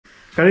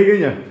കഴി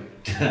കഴിഞ്ഞോ?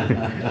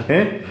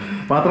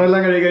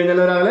 പാത്രമെല്ലാം കഴി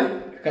കഴിഞ്ഞല്ലോ രാവിലെ?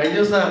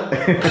 കഴിഞ്ഞു സാർ.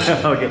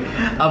 ഓക്കെ,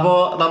 അപ്പോൾ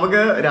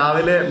നമുക്ക്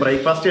രാവിലെ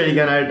ബ്രേക്ക്ഫാസ്റ്റ്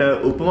കഴിക്കാനായിട്ട്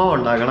ഉപ്പുമാവ്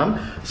ഉണ്ടാക്കണം.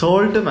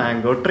 സോൾട്ട്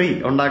മാംഗോ ട്രീ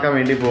ഉണ്ടാക്കാൻ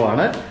വേണ്ടി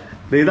പോവാണ്.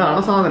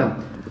 ഇതാണ് സാധനം.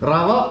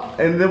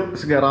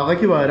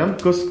 റവയ്ക്ക് പകരം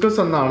കുസ്കുസ്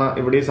എന്നാണ്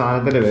ഇവിടെ ഈ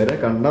സാധനത്തിന്റെ പേര്.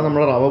 കണ്ടാൽ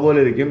നമ്മുടെ റവ പോലെ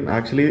ഇരിക്കും.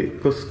 ആക്ച്വലി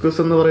കുസ്കുസ്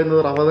എന്ന് പറയുന്നത്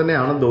റവ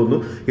തന്നെയാണെന്ന് തോന്നുന്നു.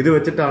 ഇത്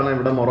വെച്ചിട്ടാണ്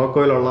ഇവിടെ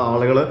മൊറോക്കോയിലുള്ള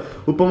ആളുകൾ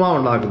ഉപ്പുമാവ്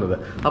ഉണ്ടാക്കുന്നത്.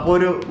 അപ്പോൾ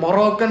ഒരു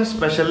മൊറോക്കൻ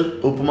സ്പെഷ്യൽ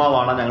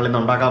ഉപ്പുമാവാണ് ഞങ്ങൾ ഇന്ന്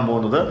ഉണ്ടാക്കാൻ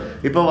പോകുന്നത്.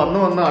 ഇപ്പോൾ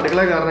വന്ന്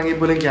അടുക്കള കയറണമെങ്കിൽ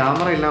പോലും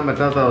ക്യാമറ ഇല്ലാൻ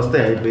പറ്റാത്ത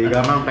അവസ്ഥയായിപ്പോയി.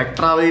 കാരണം ടെക്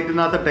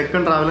ട്രാവലിനകത്ത്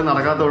ടെക്കും ട്രാവലും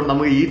നടക്കാത്തതുകൊണ്ട്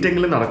നമുക്ക്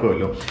ഈറ്റെങ്കിലും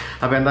നടക്കുമല്ലോ.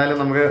 അപ്പോൾ എന്തായാലും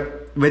നമുക്ക്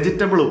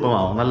വെജിറ്റബിൾ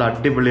ഉപ്പുമാവ്, നല്ല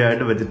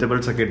അടിപൊളിയായിട്ട്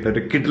വെജിറ്റബിൾസ് ഒക്കെ ഇട്ട്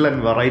ഒരു കിഡ്ലൻ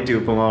വെറൈറ്റി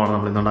ഉപ്പുമാവാണ്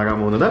നമ്മൾ ഇന്ന് ഉണ്ടാക്കാൻ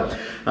പോകുന്നത്.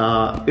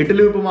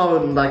 ഇഡ്ഡലി ഉപ്പുമാവ്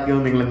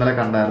ഉണ്ടാക്കിയത് നിങ്ങൾ ഇന്നലെ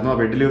കണ്ടായിരുന്നു.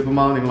 അപ്പോൾ ഇഡ്ഡലി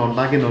ഉപ്പുമാവ് നിങ്ങൾ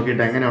ഉണ്ടാക്കി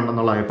നോക്കിയിട്ട്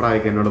എങ്ങനെയുണ്ടെന്നുള്ള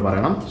അഭിപ്രായമൊക്കെ എന്നോട്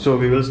പറയണം. So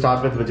we will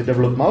start with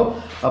vegetable ഉപ്പുമാവ്.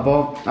 അപ്പോൾ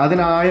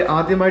അതിനായി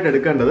ആദ്യമായിട്ട്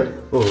എടുക്കേണ്ടത്,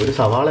 ഒരു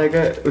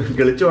സവാളയൊക്കെ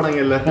കിളിച്ചു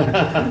തുടങ്ങിയല്ലോ.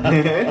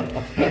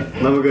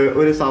 നമുക്ക്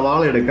ഒരു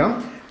സവാള എടുക്കാം.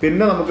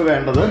 പിന്നെ നമുക്ക്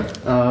വേണ്ടത്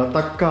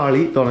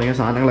തക്കാളി തുടങ്ങിയ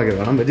സാധനങ്ങളൊക്കെ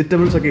വേണം.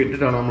 വെജിറ്റബിൾസ് ഒക്കെ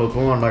ഇട്ടിട്ടാണ് നമ്മൾ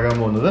ഉപ്പുമാവ് ഉണ്ടാക്കാൻ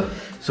പോകുന്നത്.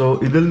 സോ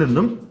ഇതിൽ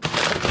നിന്നും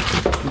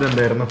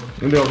ഇതെന്തായിരുന്നു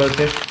ഇത് അവിടെ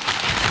വെച്ച്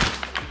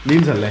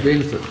ബീൻസ് അല്ലേ?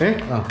 ബീൻസ്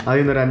അതിൽ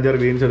നിന്നൊരു 5-6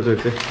 ബീൻസ് എടുത്ത്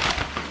വെച്ച്.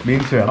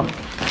 ബീൻസ് വേണം.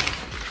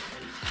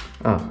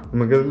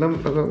 നമുക്കിതെല്ലാം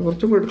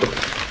കുറച്ചും കൂടെ എടുത്തു.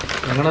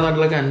 ഞങ്ങളുടെ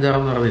നാട്ടിലൊക്കെ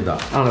 5-6 നടന്നിട്ടാ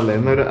ആണല്ലേ?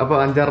 എന്നൊരു അപ്പോൾ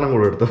 5-6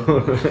 കൂടെ എടുത്തു.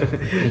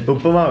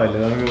 ഉപ്പുമാവല്ലേ,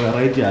 നമുക്ക്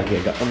വെറൈറ്റി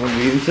ആക്കിയേക്കാം. അപ്പോൾ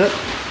ബീൻസ്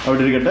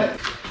അവിടെ ഇരിക്കട്ടെ.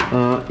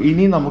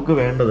 ഇനി നമുക്ക്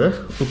വേണ്ടത്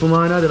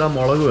ഉപ്പുമാവിനകത്തിടാൻ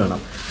മുളക്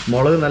വേണം.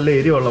 മുളക് നല്ല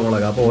എരിവുള്ള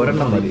മുളക്. അപ്പോൾ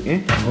ഒരെണ്ണം മതി.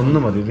 ഒന്ന്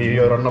മതി,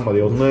 ഒരെണ്ണം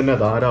മതി. ഒന്ന് തന്നെ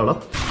ധാരാളം.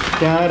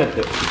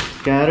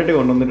 ക്യാരറ്റ്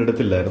കൊണ്ടുവന്നിട്ട്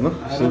എടുത്തില്ലായിരുന്നു.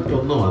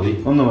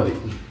 ഒന്ന് മതി.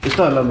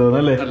 ഇഷ്ടമല്ലെന്ന്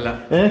തോന്നുന്നല്ലേ?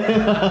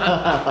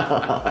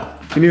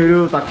 ഇനി ഒരു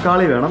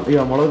തക്കാളി വേണം. ഈ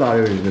മുളക്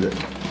താഴെ വീഴുന്നത്.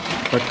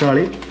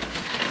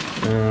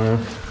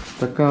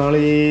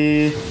 തക്കാളി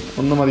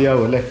ഒന്ന്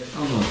മതിയാവും അല്ലേ?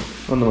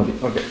 ഒന്ന് മതി.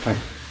 ഓക്കെ.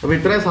 അപ്പോൾ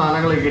ഇത്രയും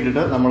സാധനങ്ങളൊക്കെ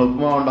ഇട്ടിട്ട് നമ്മൾ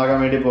ഉപ്പുമാവ് ഉണ്ടാക്കാൻ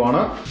വേണ്ടി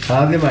പോവാണ്.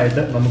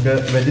 ആദ്യമായിട്ട് നമുക്ക്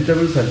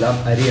വെജിറ്റബിൾസ് എല്ലാം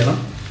അരിയണം.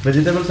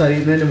 വെജിറ്റബിൾസ്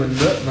അരിയുന്നതിന്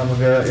മുൻപ്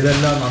നമുക്ക്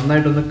ഇതെല്ലാം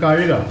നന്നായിട്ടൊന്ന്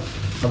കഴുകണം.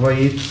 അപ്പോൾ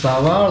ഈ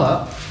സവാള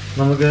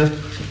നമുക്ക്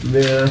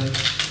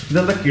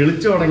ഇതെന്താ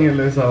കിളിച്ചു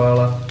തുടങ്ങിയല്ലോ ഈ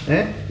സവാള?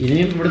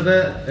 ഇനിയും ഇവിടുത്തെ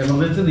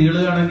എമർജൻസി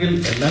നീളുകയാണെങ്കിൽ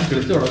എല്ലാം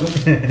കിളിച്ചു തുടങ്ങും.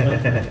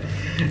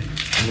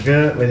 നമുക്ക്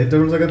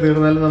വെജിറ്റബിൾസ് ഒക്കെ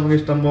തീർന്നാലും നമുക്ക്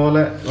ഇഷ്ടം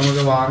പോലെ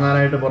നമുക്ക്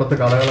വാങ്ങാനായിട്ട് പുറത്ത്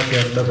കടകളൊക്കെ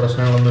ഉണ്ട്.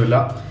 പ്രശ്നങ്ങളൊന്നുമില്ല,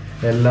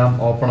 എല്ലാം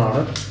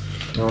ഓപ്പണാണ്.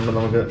 അതുകൊണ്ട്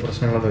നമുക്ക്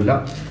പ്രശ്നങ്ങളൊന്നുമില്ല.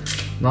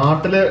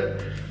 നാട്ടിൽ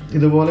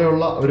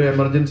ഇതുപോലെയുള്ള ഒരു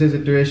എമർജൻസി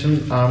സിറ്റുവേഷൻ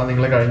ആണ്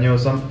നിങ്ങൾ കഴിഞ്ഞ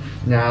ദിവസം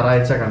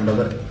ഞായറാഴ്ച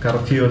കണ്ടത്,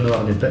 കർഫ്യൂ എന്ന്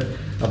പറഞ്ഞിട്ട്.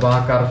 അപ്പോൾ ആ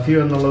കർഫ്യൂ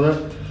എന്നുള്ളത്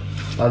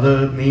അത്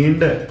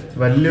നീണ്ട്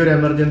വലിയൊരു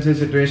എമർജൻസി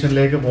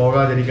സിറ്റുവേഷനിലേക്ക്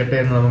പോകാതിരിക്കട്ടെ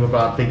എന്ന് നമുക്ക്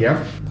പ്രാർത്ഥിക്കാം.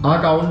 ആ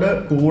കൗണ്ട്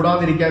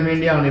കൂടാതിരിക്കാൻ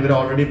വേണ്ടിയാണ് ഇവർ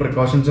ഓൾറെഡി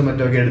പ്രിക്കോഷൻസും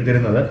മറ്റുമൊക്കെ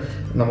എടുത്തിരുന്നത്.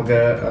 നമുക്ക്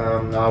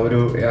ആ ഒരു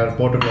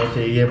എയർപോർട്ട് ക്ലോസ്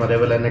ചെയ്യുകയും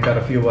അതേപോലെ തന്നെ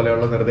കർഫ്യൂ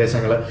പോലെയുള്ള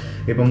നിർദ്ദേശങ്ങൾ,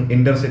 ഇപ്പം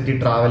ഇന്റർസിറ്റി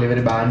ട്രാവൽ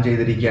ഇവർ ബാൻ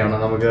ചെയ്തിരിക്കുകയാണ്.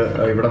 നമുക്ക്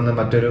ഇവിടെ നിന്ന്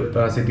മറ്റൊരു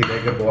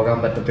സിറ്റിയിലേക്ക് പോകാൻ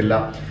പറ്റത്തില്ല.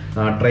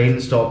 ട്രെയിൻ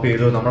സ്റ്റോപ്പ്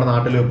ചെയ്തു. നമ്മുടെ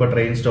നാട്ടിലും ഇപ്പോൾ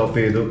ട്രെയിൻ സ്റ്റോപ്പ്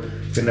ചെയ്തു.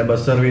 പിന്നെ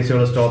ബസ്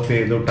സർവീസുകൾ സ്റ്റോപ്പ്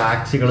ചെയ്തു,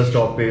 ടാക്സികൾ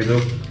സ്റ്റോപ്പ് ചെയ്തു.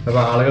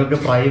 അപ്പോൾ ആളുകൾക്ക്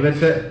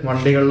പ്രൈവറ്റ്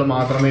വണ്ടികളിൽ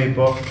മാത്രമേ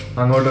ഇപ്പോൾ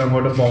അങ്ങോട്ടും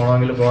ഇങ്ങോട്ടും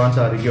പോകണമെങ്കിൽ പോകാൻ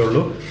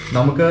സാധിക്കുകയുള്ളൂ.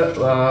 നമുക്ക്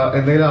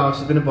എന്തെങ്കിലും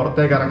ആവശ്യത്തിന്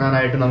പുറത്തേക്ക്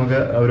ഇറങ്ങാനായിട്ട് നമുക്ക്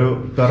ഒരു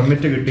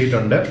പെർമിറ്റ്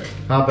കിട്ടിയിട്ടുണ്ട്.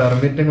 ആ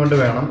പെർമിറ്റും കൊണ്ട്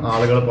വേണം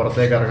ആളുകൾ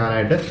പുറത്തേക്ക്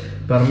ഇറങ്ങാനായിട്ട്.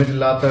 പെർമിറ്റ്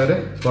ഇല്ലാത്തവർ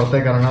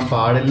പുറത്തേക്ക് ഇറങ്ങാൻ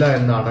പാടില്ല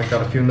എന്നാണ്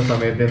കർഫ്യൂവിന്റെ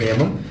സമയത്തെ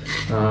നിയമം.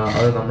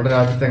 അത് നമ്മുടെ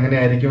രാജ്യത്ത്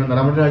എങ്ങനെയായിരിക്കും?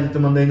 നമ്മുടെ രാജ്യത്ത്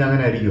വന്നു കഴിഞ്ഞാൽ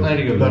അങ്ങനെ ആയിരിക്കും,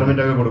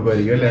 പെർമിറ്റ് ഒക്കെ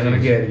കൊടുക്കുമായിരിക്കും അല്ലെ?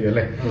 അങ്ങനെയൊക്കെ ആയിരിക്കും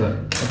അല്ലെ?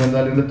 അപ്പൊ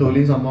എന്തായാലും ഇതിന്റെ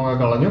തൊലിയും സംഭവമൊക്കെ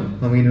കളഞ്ഞു.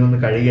 നമുക്ക് ഇതൊന്ന്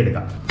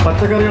കഴുകിയെടുക്കാം.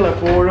 പച്ചക്കറികൾ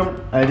എപ്പോഴും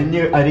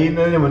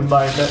അരിയുന്നതിന്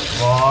മുൻപായിട്ട്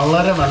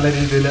വളരെ നല്ല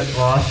രീതിയിൽ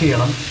വാഷ്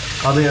ചെയ്യണം.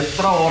 അത്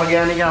എത്ര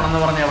ഓർഗാനിക് ആണെന്ന്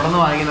പറഞ്ഞ് എവിടെ നിന്ന്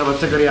വാങ്ങിക്കുന്ന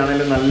പച്ചക്കറി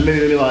ആണെങ്കിലും നല്ല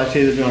രീതിയിൽ വാഷ്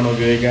ചെയ്തിട്ട് വേണം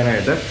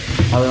ഉപയോഗിക്കാനായിട്ട്.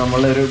 അത്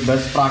നമ്മളുടെ ഒരു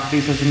ബെസ്റ്റ്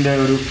പ്രാക്ടീസസിന്റെ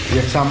ഒരു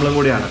എക്സാമ്പിളും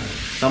കൂടിയാണ്.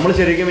 നമ്മൾ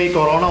ശരിക്കും ഈ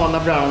കൊറോണ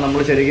വന്നപ്പോഴാണ് നമ്മൾ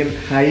ശരിക്കും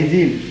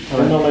ഹൈജീൻ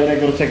എന്നുള്ളതിനെ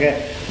കുറിച്ചൊക്കെ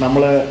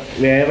നമ്മൾ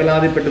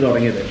വേവലാതിപ്പെട്ട്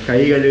തുടങ്ങിയത്. കൈ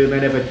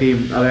കഴുകുന്നതിനെ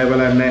പറ്റിയും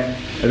അതേപോലെ തന്നെ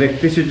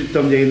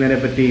വ്യക്തിശുചിത്വം ചെയ്യുന്നതിനെ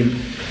പറ്റിയും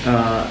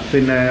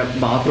പിന്നെ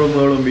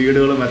ബാത്റൂമുകളും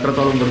വീടുകളും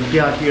എത്രത്തോളം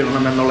വൃത്തിയാക്കി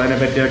ഇടണം എന്നുള്ളതിനെ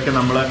പറ്റിയൊക്കെ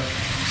നമ്മൾ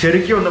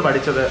ശരിക്കും ഒന്ന്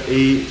പഠിച്ചത്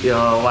ഈ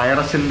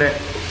വൈറസിൻ്റെ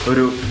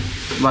ഒരു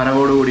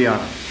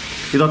വരവോടുകൂടിയാണ്.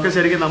 ഇതൊക്കെ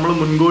ശരിക്കും നമ്മൾ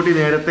മുൻകൂട്ടി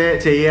നേരത്തെ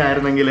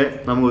ചെയ്യുകയായിരുന്നെങ്കിൽ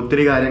നമുക്ക്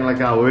ഒത്തിരി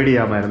കാര്യങ്ങളൊക്കെ അവോയ്ഡ്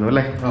ചെയ്യാമായിരുന്നു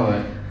അല്ലേ?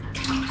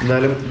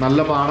 എന്തായാലും നല്ല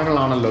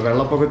പാഠങ്ങളാണല്ലോ.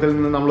 വെള്ളപ്പൊക്കത്തിൽ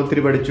നിന്ന് നമ്മൾ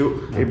ഒത്തിരി പഠിച്ചു,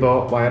 ഇപ്പോൾ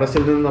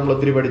വൈറസിൽ നിന്ന് നമ്മൾ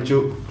ഒത്തിരി പഠിച്ചു.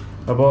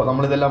 അപ്പോൾ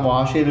നമ്മളിതെല്ലാം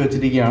വാഷ് ചെയ്ത്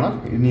വെച്ചിരിക്കുകയാണ്.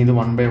 ഇനി ഇത്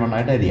 1 by 1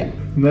 ആയിട്ട് അരിയാം.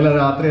 ഇന്നലെ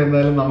രാത്രി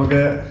എന്തായാലും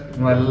നമുക്ക്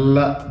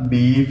നല്ല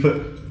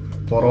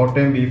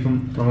പൊറോട്ടയും ബീഫും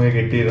നമുക്ക്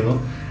കിട്ടിയിരുന്നു.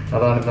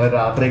 അതാണ് ഇന്നലെ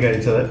രാത്രി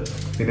കഴിച്ചത്.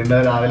 പിന്നെ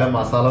ഇന്നലെ രാവിലെ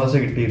മസാല ദോശ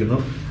കിട്ടിയിരുന്നു.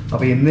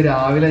 അപ്പോൾ ഇന്ന്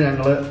രാവിലെ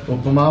ഞങ്ങൾ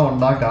ഉപ്പുമാവ്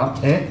ഉണ്ടാക്കാം.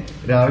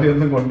 രാവിലെ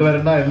ഒന്നും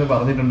കൊണ്ടുവരണ്ട എന്ന്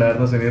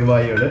പറഞ്ഞിട്ടുണ്ടായിരുന്നു സുനീർ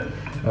ഭായിയോട്.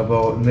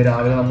 അപ്പോൾ ഇന്ന്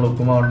രാവിലെ നമ്മൾ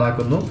ഉപ്പുമാവ്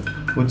ഉണ്ടാക്കുന്നു.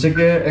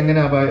 ഉച്ചക്ക്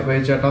എങ്ങനെയാ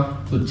ചേട്ടാ?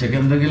 ഉച്ചക്ക്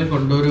എന്തെങ്കിലും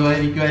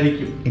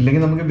കൊണ്ടുവരുമായിരിക്കും.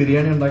 ഇല്ലെങ്കിൽ നമുക്ക്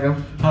ബിരിയാണി ഉണ്ടാക്കാം.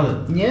 അതെ,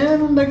 ഞാൻ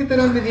ഉണ്ടാക്കി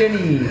തരാം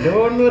ബിരിയാണി.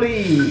 Don't worry.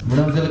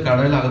 ഇവിടെ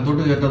കടയിൽ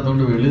അകത്തോട്ട്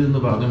കയറ്റാത്തോണ്ട് വെളിയിൽ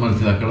നിന്ന് പറഞ്ഞ്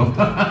മനസ്സിലാക്കണം.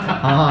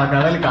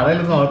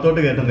 കടയിലൊന്നും അകത്തോട്ട്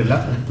കയറ്റുന്നില്ല.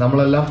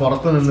 നമ്മളെല്ലാം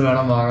പുറത്ത് നിന്ന്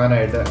വേണം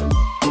വാങ്ങാനായിട്ട്.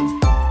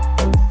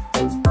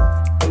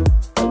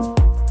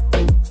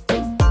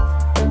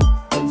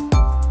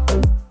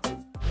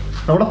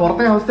 അവിടെ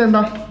പുറത്തെ അവസ്ഥ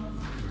എന്താ?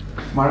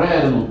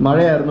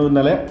 മഴയായിരുന്നു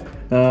ഇന്നലെ.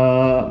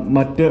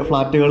 മറ്റ്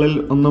ഫ്ലാറ്റുകളിൽ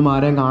ഒന്നും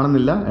ആരെയും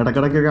കാണുന്നില്ല.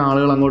 ഇടയ്ക്കിടയ്ക്കൊക്കെ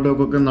ആളുകൾ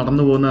അങ്ങോട്ടൊക്കെ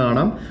നടന്നു പോകുന്നത്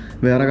കാണാം.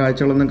 വേറെ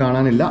കാഴ്ചകളൊന്നും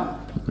കാണാനില്ല.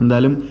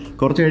 എന്തായാലും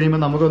കുറച്ച്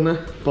കഴിയുമ്പോൾ നമുക്കൊന്ന്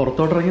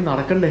പുറത്തോട്ടിറങ്ങി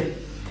നടക്കണ്ടേ?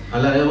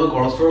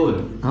 കൊളസ്ട്രോൾ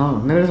വരും.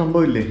 അങ്ങനെ ഒരു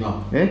സംഭവം ഇല്ലേ?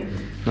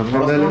 നമുക്ക്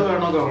എന്തായാലും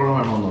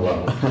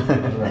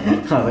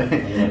അതെ.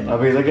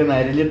 അപ്പൊ ഇതൊക്കെ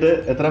നരിഞ്ഞിട്ട്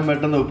എത്രയും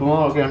പെട്ടെന്ന്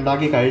ഉപ്പുമാവൊക്കെ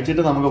ഉണ്ടാക്കി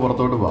കഴിച്ചിട്ട് നമുക്ക്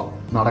പുറത്തോട്ട് പോവാം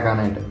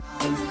നടക്കാനായിട്ട്.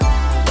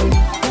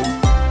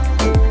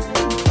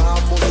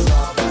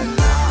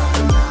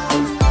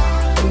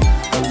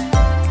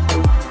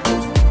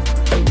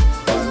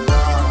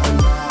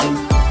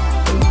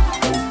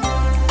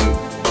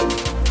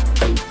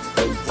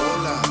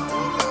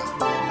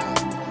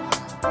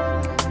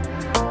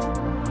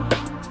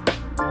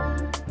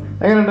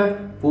 എങ്ങനെയുണ്ട്?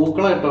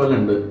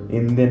 പൂക്കളായിട്ടവലുണ്ട്.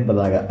 ഇന്ത്യൻ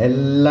പതാക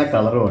എല്ലാ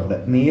കളറും ഉണ്ട്.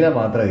 നീല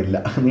മാത്രമില്ല.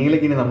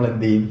 നീലക്കിനി നമ്മൾ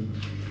എന്ത് ചെയ്യും?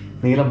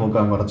 നീല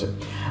പൂക്കാൻ കുറച്ച്.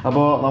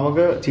 അപ്പോൾ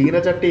നമുക്ക്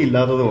ചീനച്ചട്ടി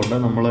ഇല്ലാത്തത് കൊണ്ട്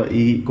നമ്മൾ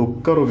ഈ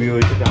കുക്കർ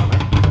ഉപയോഗിച്ചിട്ടാണ്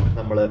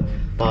നമ്മൾ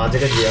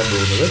പാചകം ചെയ്യാൻ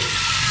പോകുന്നത്.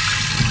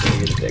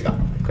 കഴുകി വെച്ചേക്കാം.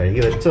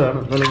 കഴുകി വെച്ചതാണ്,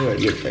 ഒന്നല്ലെങ്കിൽ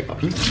കഴുകി വെച്ചേക്കാം.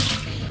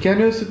 Can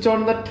you switch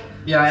on that?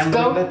 Yeah,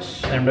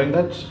 I'm doing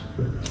that.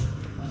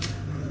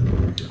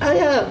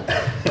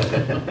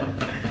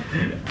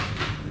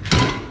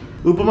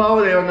 ഉപ്പുമാവ്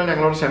ദൈവങ്ങൾ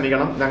ഞങ്ങളോട്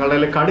ക്ഷമിക്കണം. ഞങ്ങളുടെ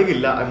കയ്യിൽ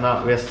കടുകില്ല എന്ന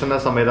വ്യസന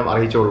സമേതം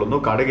അറിയിച്ചുകൊള്ളുന്നു.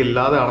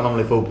 കടുകില്ലാതെയാണ്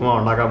നമ്മളിപ്പോൾ ഉപ്പുമാവ്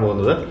ഉണ്ടാക്കാൻ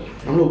പോകുന്നത്.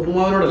 നമ്മൾ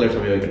ഉപ്പുമാവിനോടല്ലേ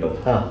ക്ഷമ ചോദിക്കേണ്ടത്?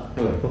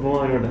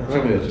 ഉപ്പുമാവിനോട്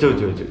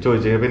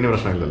ചോദിച്ചു പിന്നെ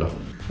പ്രശ്നമില്ലല്ലോ.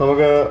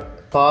 നമുക്ക്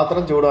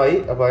പാത്രം ചൂടായി.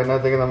 അപ്പോൾ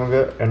അതിനകത്തേക്ക്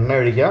നമുക്ക് എണ്ണ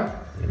ഒഴിക്കാം.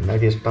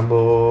 എണ്ണയ്ക്ക് ഇഷ്ടം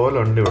പോലെ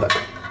ഉണ്ട് ഇവിടെ.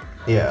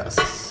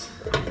 യെസ്.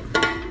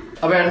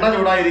 അപ്പോൾ എണ്ണ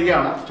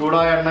ചൂടായിരിക്കുകയാണ്.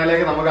 ചൂടായ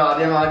എണ്ണയിലേക്ക് നമുക്ക്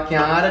ആദ്യം ആ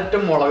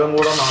ക്യാരറ്റും മുളകും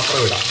കൂടെ മാത്രം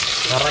ഇടാം.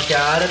 കാരണം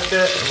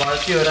ക്യാരറ്റ്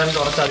വഴറ്റി വരാൻ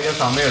കുറച്ചധികം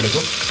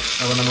സമയമെടുക്കും.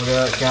 അപ്പോൾ നമുക്ക്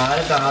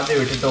ക്യാരറ്റ് ആദ്യം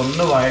ഇട്ടിട്ട്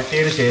ഒന്ന്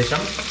വഴറ്റിയതിന്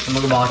ശേഷം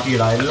നമുക്ക് ബാക്കി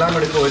ഇടാം. എല്ലാം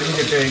എടുത്ത്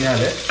ഒരുമിച്ചിട്ട്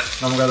കഴിഞ്ഞാൽ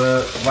നമുക്കത്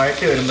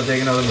വഴറ്റി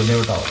വരുമ്പോഴത്തേക്കിനും അത്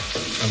ബുദ്ധിമുട്ടാവും.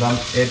 അപ്പം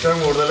ഏറ്റവും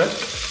കൂടുതൽ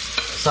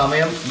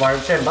സമയം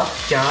വഴറ്റേണ്ട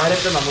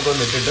ക്യാരറ്റ്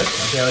നമുക്കൊന്ന് ഇട്ടിട്ട്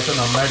അത്യാവശ്യം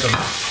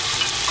നന്നായിട്ടൊന്ന്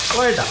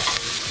വഴറ്റാം.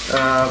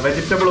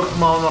 വെജിറ്റബിൾ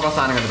ഉപ്പുമാവ് എന്ന് പറഞ്ഞ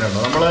സാധനം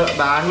കണ്ടിട്ടുണ്ടോ? നമ്മൾ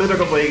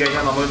ബാംഗ്ലൂരൊക്കെ പോയി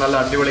കഴിഞ്ഞാൽ നമുക്ക് നല്ല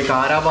അടിപൊളി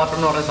കാരാപാത്രം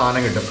എന്ന് പറഞ്ഞ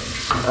സാധനം കിട്ടും.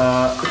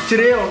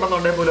 ഇച്ചിരിയേ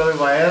ഉണ്ടെന്നുണ്ടെങ്കിൽ പോലും അത്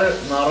വയറ്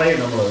നിറയും.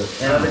 നമ്മളത്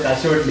അതിനകത്ത്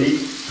കശുവണ്ടി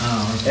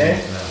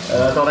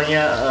തുടങ്ങിയ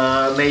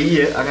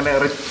നെയ്യ് അങ്ങനെ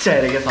റിച്ച്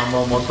ആയിരിക്കും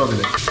സംഭവം മൊത്തത്തിൽ.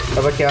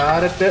 അപ്പോൾ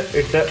ക്യാരറ്റ്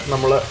ഇട്ട്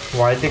നമ്മൾ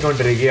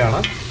വഴറ്റിക്കൊണ്ടിരിക്കുകയാണ്.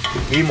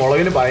 ഈ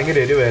മുളകിന് ഭയങ്കര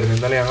എരിവായിരുന്നു.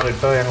 ഇന്നലെ ഞങ്ങൾ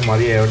ഇട്ടത് ഞങ്ങൾ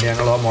മതിയായതുകൊണ്ട്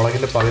ഞങ്ങൾ ആ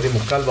മുളകിൻ്റെ പകുതി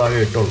മുക്കാൽ ഭാഗം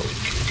ഇട്ടുള്ളൂ.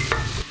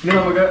 ഇനി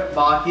നമുക്ക്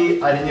ബാക്കി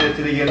അരിഞ്ഞു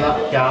വെച്ചിരിക്കുന്ന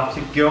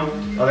ക്യാപ്സിക്കം,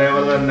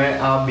 അതേപോലെ തന്നെ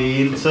ആ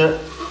ബീൻസ്,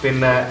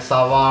 പിന്നെ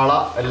സവാള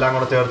എല്ലാം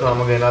കൂടെ ചേർത്ത്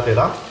നമുക്ക് ഇതിനകത്ത്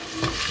ഇടാം.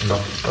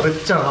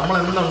 റിച്ചാണ്. നമ്മൾ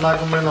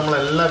എന്തുണ്ടാക്കുമ്പോഴും നമ്മൾ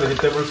എല്ലാ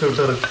വെജിറ്റബിൾസും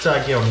ഇട്ട്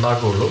റിച്ചാക്കിയേ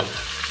ഉണ്ടാക്കുകയുള്ളൂ.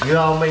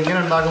 ഇതാകുമ്പോൾ ഇങ്ങനെ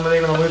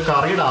ഉണ്ടാക്കുമ്പോഴത്തേക്ക് നമുക്ക്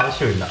കറിയുടെ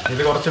ആവശ്യമില്ല.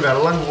 ഇത് കുറച്ച്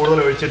വെള്ളം കൂടുതൽ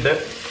ഒഴിച്ചിട്ട്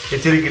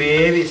ഇച്ചിരി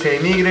ഗ്രേവി,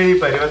 സെമി ഗ്രേവി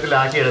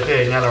പരുവത്തിലാക്കി എടുത്തു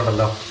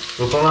കഴിഞ്ഞാലുണ്ടല്ലോ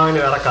ഉപ്പുമാവിന്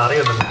വേറെ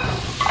കറിയൊന്നും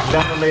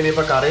ഇല്ലാന്നുണ്ടെങ്കിൽ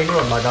ഇനിയിപ്പോൾ കറിയും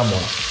കൂടെ ഉണ്ടാക്കാൻ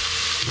പോകണം.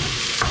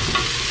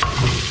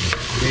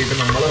 ഇത്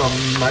നമ്മൾ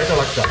നന്നായിട്ട്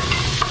ഇളക്കാം.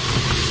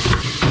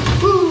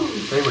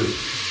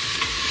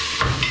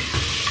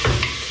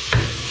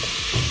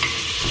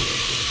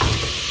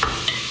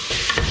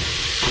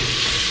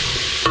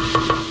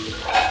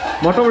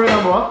 മുട്ട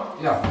പുഴുങ്ങാൻ പോവാ.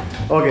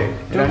 ഓക്കെ,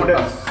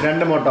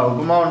 രണ്ട് മുട്ട.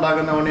 ഉപ്പുമാവ്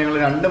ഉണ്ടാക്കുന്നതുകൊണ്ട് ഞങ്ങൾ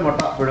 2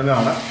 മുട്ട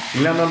പുഴുങ്ങാണ്.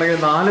 ഇല്ലാന്നുണ്ടെങ്കിൽ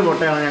 4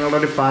 മുട്ടയാണ് ഞങ്ങളുടെ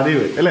ഒരു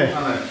പതിവ് അല്ലേ?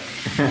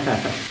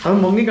 അത്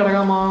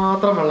മുങ്ങിക്കിടക്കാൻ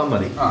മാത്രം വെള്ളം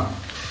മതി.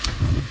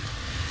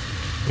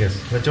 യെസ്,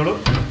 വെച്ചോളൂ.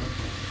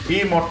 ഈ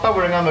മുട്ട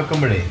പുഴുങ്ങാൻ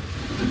വെക്കുമ്പോഴേ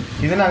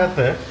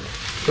ഇതിനകത്ത്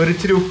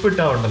ഒരിച്ചിരി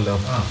ഉപ്പിട്ടാവുണ്ടല്ലോ,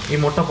 ഈ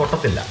മുട്ട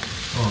പൊട്ടത്തില്ല.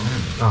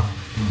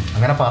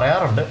 അങ്ങനെ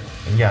പറയാറുണ്ട്,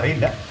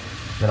 എനിക്കറിയില്ല.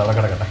 ഇതിലവിടെ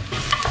കിടക്കട്ടെ.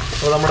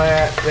 അപ്പോൾ നമ്മുടെ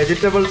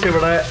വെജിറ്റബിൾസ്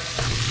ഇവിടെ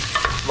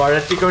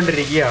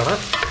വഴറ്റിക്കൊണ്ടിരിക്കുകയാണ്.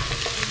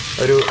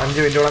 ഒരു 5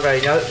 മിനിറ്റോളം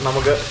കഴിഞ്ഞാൽ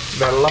നമുക്ക്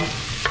വെള്ളം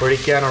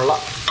ഒഴിക്കാനുള്ള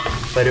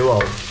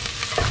പരുവാവും.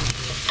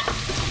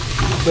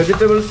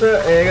 വെജിറ്റബിൾസ്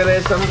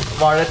ഏകദേശം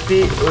വഴറ്റി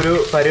ഒരു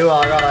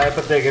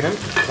പരുവാകാറായപ്പോഴത്തേക്കിനും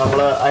നമ്മൾ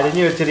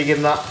അരിഞ്ഞു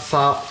വെച്ചിരിക്കുന്ന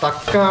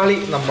തക്കാളി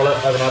നമ്മൾ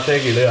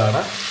അതിനകത്തേക്ക്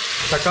ഇടുകയാണ്.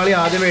 തക്കാളി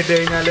ആദ്യമേ ഇട്ട്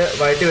കഴിഞ്ഞാൽ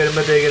വഴറ്റി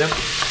വരുമ്പോഴത്തേക്കിനും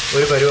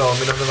ഒരു പരുവാകും,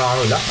 പിന്നെ ഒന്നും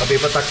കാണില്ല. അപ്പോൾ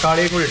ഇപ്പോൾ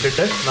തക്കാളിയും കൂടി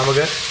ഇട്ടിട്ട്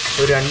നമുക്ക്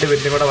ഒരു 2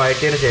 മിനിറ്റും കൂടെ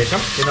വഴറ്റിയതിന് ശേഷം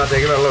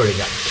ഇതിനകത്തേക്ക് വെള്ളം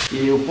ഒഴിക്കാം.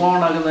 ഈ ഉപ്പുമാവ്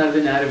ഉണ്ടാക്കുന്ന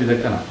കാര്യത്തിൽ ഞാൻ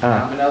വിദഗ്ധനാണ്.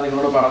 പിന്നെ അത്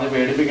നിങ്ങളോട് പറഞ്ഞ്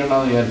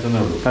പേടിപ്പിക്കേണ്ടെന്ന് വിചാരിച്ചതേ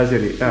ഉള്ളൂ. അത്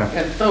ശരി.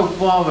 എത്ര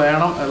ഉപ്പുമാവ്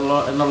വേണം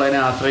എന്നുള്ളതിനെ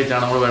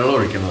ആശ്രയിച്ചാണ് നമ്മൾ വെള്ളം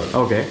ഒഴിക്കുന്നത്.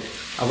 ഓക്കെ.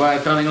 അപ്പോൾ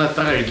നിങ്ങൾ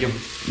എത്ര കഴിക്കും?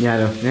 ഞാൻ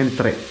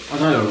ഇത്രയും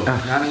അതേ ഉള്ളൂ.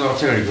 ഞാനും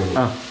കുറച്ച് കഴിക്കുള്ളൂ.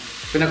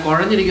 പിന്നെ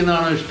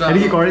കുഴഞ്ഞിരിക്കുന്നതാണ് ഇഷ്ടം.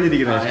 എനിക്ക്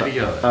കുഴഞ്ഞിരിക്കുന്ന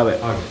അതെ,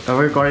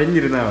 നമുക്ക്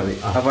കുഴഞ്ഞിരുന്നാൽ മതി.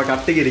 അപ്പൊ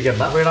കട്ടിക്ക്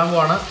ഇരിക്കണ്ട. അപ്പൊ ഇടാൻ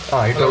പോവാണ്.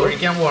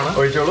 ഒഴിക്കാൻ പോവാണ്.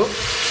 ഒഴിച്ചോളൂ.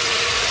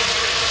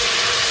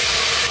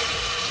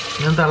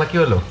 ഞാൻ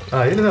തിളയ്ക്കുമല്ലോ.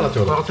 ഇതിന്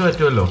തിളച്ചോളൂ, കുറച്ച്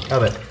പറ്റുമല്ലോ.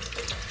 അതെ.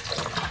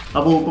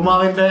 അപ്പോൾ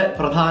ഉപ്പുമാവിന്റെ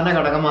പ്രധാന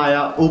ഘടകമായ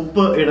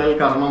ഉപ്പ് ഇടൽ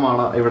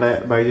കർമ്മമാണ് ഇവിടെ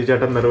ബൈജു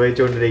ചേട്ടൻ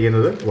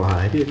നിർവഹിച്ചുകൊണ്ടിരിക്കുന്നത്.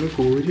 വാരി അങ്ങ്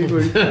കോരി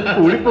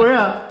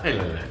കൂടിപ്പോയാ?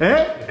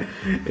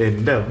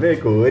 എന്റെ അമ്മേ,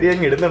 കോരി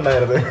അങ്ങ്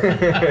ഇടുന്നുണ്ടായിരുന്നു.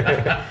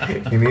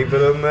 ഇനിയിപ്പോ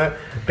ഇതൊന്ന്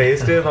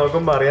ടേസ്റ്റ്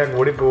നോക്കുമ്പോ അറിയാം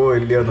കൂടി പോവോ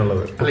ഇല്ലയോ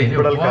എന്നുള്ളത്.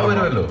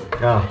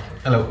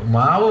 അല്ല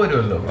മാവ്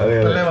വരുമല്ലോ,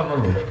 അല്ലേ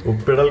വന്നുള്ളൂ.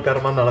 ഉപ്പിടൽ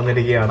കർമ്മം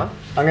നടന്നിരിക്കുകയാണ്.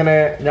 അങ്ങനെ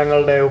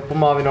ഞങ്ങളുടെ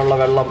ഉപ്പുമാവിനുള്ള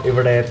വെള്ളം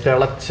ഇവിടെ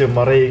തിളച്ച്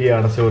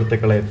മറിയുകയാണ്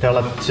സുഹൃത്തുക്കളെ,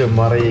 തിളച്ച്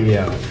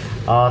മറിയുകയാണ്.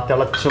 ആ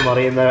തിളച്ച്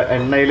മറിയുന്ന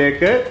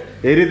എണ്ണയിലേക്ക്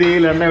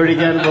എരുതിയിൽ എണ്ണ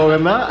ഒഴിക്കാൻ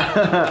പോകുന്ന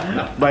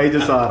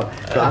ബൈജു സാർ.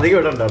 അധികം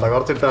ഇടണ്ട കേട്ടോ,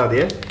 കുറച്ചിട്ടാൽ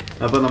മതിയെ.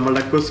 അപ്പൊ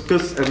നമ്മളുടെ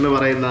കുസ്കുസ് എന്ന്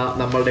പറയുന്ന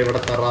നമ്മളുടെ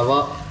ഇവിടുത്തെ റവ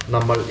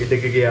നമ്മൾ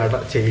ഇടുകയാണ്,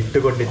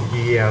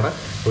 ഇട്ടുകൊണ്ടിരിക്കുകയാണ്.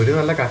 ഒരു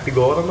നല്ല കട്ടി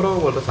ഗോതമ്പ് റവ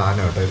പോലത്തെ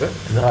സാധനം കേട്ടോ ഇത്.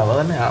 റവ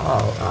തന്നെ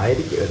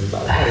ആയിരിക്കും, എന്താ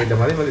അറിയില്ല.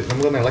 മതി മതി,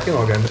 നമുക്കൊന്ന് ഇളക്കി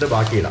നോക്കാം, എന്നിട്ട്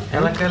ബാക്കി ഇടാം.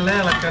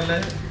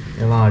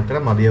 ഇത്ര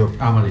മതിയാവും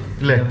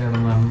ഇല്ലേ?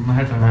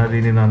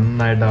 അതിന്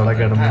നന്നായിട്ട് അവിടെ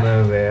കിടന്ന്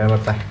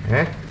വേവട്ടെ.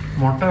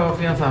 മുട്ട ഓഫ്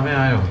ചെയ്യാൻ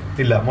സമയമായോ?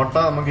 ഇല്ല, മുട്ട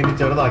നമുക്ക് ഇനി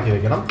ചെറുതാക്കി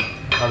വെക്കണം.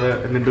 അത്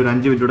എന്നിട്ട് ഒരു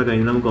 5 മിനിറ്റ് കൂടെ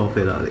കഴിഞ്ഞ് നമുക്ക് ഓഫ്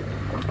ചെയ്താൽ മതി.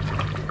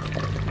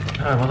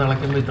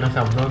 തിളയ്ക്കുമ്പോ ഇത്ര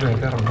ശബ്ദം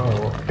കേൾക്കാറുണ്ടോ?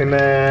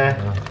 പിന്നെ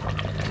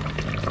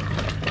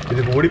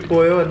ഇത്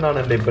കൂടിപ്പോയോ എന്നാണ്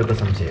എൻ്റെ ഇപ്പോഴത്തെ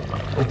സംശയം.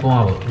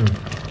 ഉപ്പുമാവ്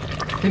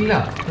ഇല്ല,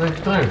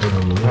 ഇത്ര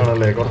കിട്ടുന്നുള്ളൂ.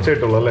 ആണല്ലേ, കുറച്ച്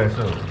കിട്ടുള്ളൂ അല്ലേ?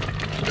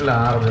 ഇല്ല,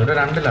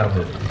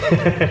 2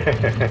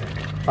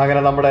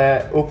 അങ്ങനെ നമ്മുടെ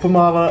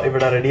ഉപ്പുമാവ്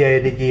ഇവിടെ റെഡി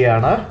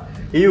ആയിരിക്കുകയാണ്.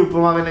 ഈ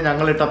ഉപ്പുമാവിന്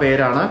ഞങ്ങളിട്ട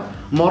പേരാണ്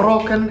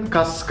മൊറോക്കൻ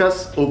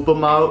കസ്കസ്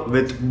ഉപ്പുമാവ്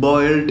വിത്ത്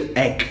ബോയിൽഡ്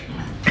എഗ്.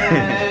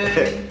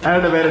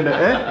 അയാളുടെ പേരുണ്ട്,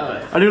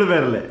 അടിപൊളി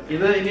പേരല്ലേ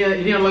ഇത്.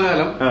 ഇനിയുള്ള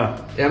കാലം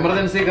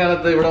എമർജൻസി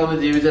കാലത്ത് ഇവിടെ വന്ന്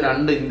ജീവിച്ച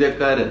 2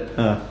 ഇന്ത്യക്കാര്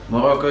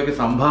മൊറോക്കോയ്ക്ക്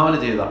സംഭാവന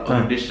ചെയ്ത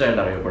ഒരു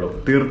ഡിഷായിട്ട് അറിയപ്പെടും.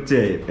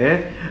 തീർച്ചയായും.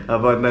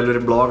 അപ്പൊ എന്തായാലും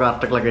ഒരു ബ്ലോഗ്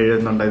ആർട്ടിക്കിൾ ഒക്കെ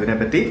എഴുതുന്നുണ്ട് ഇതിനെ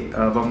പറ്റി.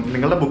 അപ്പം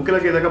നിങ്ങളുടെ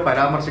ബുക്കിലൊക്കെ ഇതൊക്കെ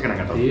പരാമർശിക്കണം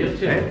കേട്ടോ.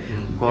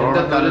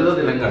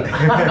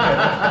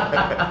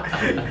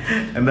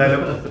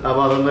 എന്തായാലും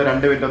അപ്പൊ അതൊന്ന്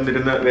 2 മിനിറ്റ്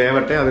ഒന്നിരുന്ന്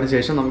വേവട്ടെ,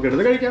 അതിനുശേഷം നമുക്ക്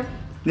എടുത്ത് കഴിക്കാം.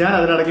 ഞാൻ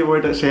അതിനിടയ്ക്ക്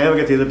പോയിട്ട് ഷേവ്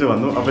ഒക്കെ ചെയ്തിട്ട്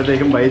വന്നു.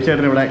 അപ്പോഴത്തേക്കും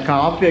ബൈച്ചേട്ടൻ ഇവിടെ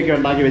കാപ്പിയൊക്കെ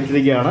ഉണ്ടാക്കി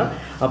വെച്ചിരിക്കുകയാണ്.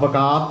 അപ്പൊ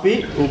കാപ്പി,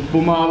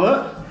 ഉപ്പുമാവ്,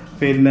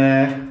 പിന്നെ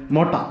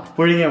മുട്ട,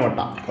 പുഴുങ്ങിയ മുട്ട.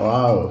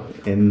 വാവ്,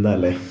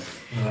 എന്താല്ലേ,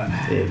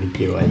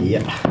 എനിക്ക് വയ്യ.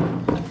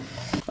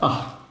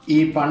 ഈ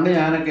പണ്ട്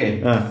ഞാനൊക്കെ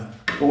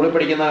സ്കൂളിൽ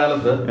പഠിക്കുന്ന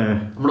കാലത്ത്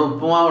നമ്മുടെ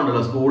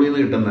ഉപ്പുമാവുണ്ടല്ലോ സ്കൂളിൽ നിന്ന്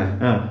കിട്ടുന്നത്,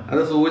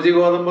 അത് സൂചി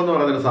ഗോതമ്പ് എന്ന്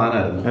പറയുന്നൊരു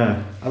സാധനമായിരുന്നു.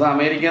 അത്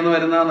അമേരിക്കയിൽ നിന്ന്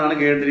വരുന്നതെന്നാണ്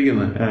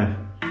കേട്ടിരിക്കുന്നത്.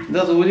 ഇത്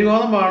സൂചി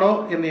ഗോതമ്പാണോ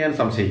എന്ന് ഞാൻ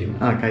സംശയിക്കുന്നു.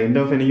 കൈൻഡ്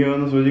ഓഫ് എനിക്ക്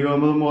തോന്നുന്നു സൂചി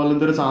ഗോതമ്പ്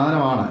പോലത്തെ ഒരു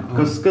സാധനമാണ്.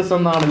 കസ്കസ്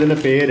എന്നാണ് ഇതിന്റെ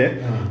പേര്.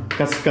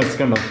 കസ്കസ്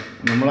കണ്ടോ,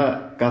 നമ്മളെ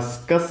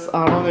കസ്കസ്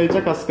ആണോ എന്ന്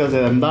ചോദിച്ചാൽ കസ്കസ്.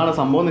 എന്താണ്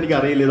സംഭവം എന്ന് എനിക്ക്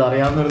അറിയില്ല. ഇത്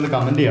അറിയാവുന്നവരൊന്ന്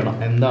കമന്റ് ചെയ്യണം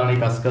എന്താണ് ഈ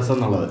കസ്കസ്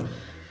എന്നുള്ളത്.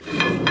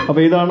 അപ്പൊ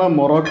ഇതാണ്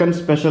മൊറോക്കൻ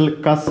സ്പെഷ്യൽ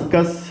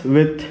കസ്കസ്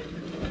വിത്ത്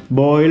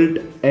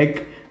ബോയിൽഡ് എഗ്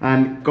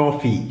ആൻഡ്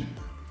കോഫി.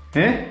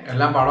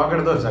 എല്ലാം പടമൊക്കെ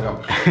എടുത്ത് വെച്ചേക്കാം.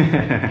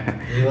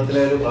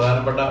 ജീവിതത്തിലെ ഒരു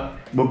പ്രധാനപ്പെട്ട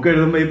ബുക്ക്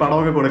എഴുതുമ്പോ ഈ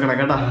പടമൊക്കെ കൊടുക്കണം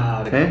കേട്ടാ.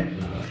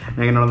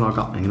 എങ്ങനെയാണെന്ന്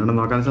നോക്കാം. എങ്ങനെയാണെന്ന്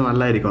നോക്കാന്ന് വെച്ചാൽ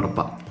നല്ലതായിരിക്കും,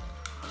 ഉറപ്പാ.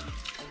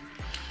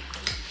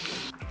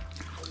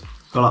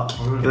 കൊള്ളാം.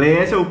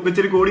 ലേശം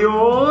ഉപ്പിച്ചിരി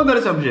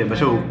കൂടിയോന്നൊരു സംശയം.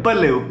 പക്ഷെ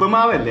ഉപ്പല്ലേ,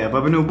 ഉപ്പുമാവല്ലേ, അപ്പൊ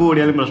പിന്നെ ഉപ്പ്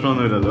കൂടിയാലും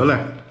പ്രശ്നമൊന്നുമില്ലല്ലോ അല്ലേ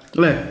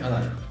അല്ലേ?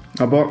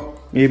 അപ്പൊ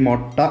ഈ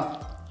മുട്ട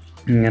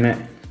ഇങ്ങനെ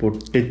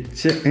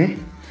പൊട്ടിച്ച്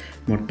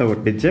മുട്ട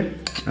പൊട്ടിച്ച്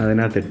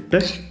അതിനകത്തിട്ട്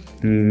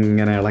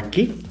ഇങ്ങനെ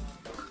ഇളക്കി.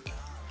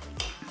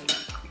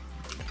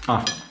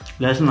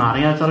 ലേശം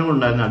നാരങ്ങാച്ചാറും കൂടെ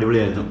ഉണ്ടായിരുന്നു,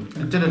 അടിപൊളിയായിരുന്നു.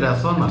 ഇച്ചിരി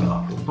രസം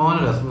നല്ലതാണ്,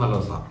 ഉപ്പുമാവിന് രസം നല്ല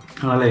രസമാണ്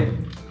ആണല്ലേ.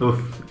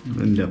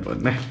 എൻ്റെ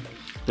പൊന്നെ,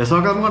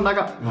 രസമൊക്കെ നമുക്ക്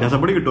ഉണ്ടാക്കാം.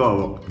 രസപ്പൊടി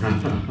കിട്ടുമോ?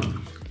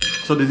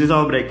 So this is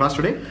our breakfast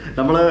today.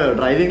 നമ്മൾ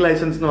ഡ്രൈവിംഗ്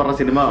ലൈസൻസ് എന്ന് പറഞ്ഞ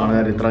സിനിമ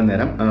കാണുക ഇത്രയും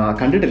നേരം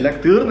കണ്ടിട്ടില്ല,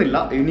 തീർന്നില്ല,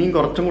 ഇനിയും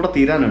കുറച്ചും കൂടെ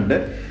തീരാനുണ്ട്.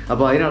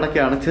 അപ്പോൾ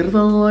അതിനിടയ്ക്കാണ്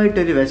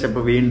ചെറുതായിട്ടൊരു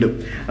വിശപ്പ് വീണ്ടും.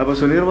 അപ്പോൾ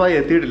സുനീർ ഭായ്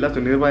എത്തിയിട്ടില്ല,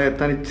 സുനീർ ഭായ്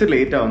എത്താൻ ഇച്ചിരി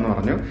ലേറ്റ് ആവുമെന്ന്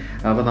പറഞ്ഞു.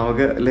 അപ്പോൾ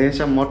നമുക്ക്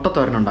ലേശം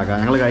മുട്ടത്തോരൻ ഉണ്ടാക്കാം.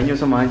 ഞങ്ങൾ കഴിഞ്ഞ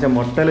ദിവസം വാങ്ങിച്ച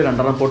മുട്ടയിൽ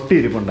 2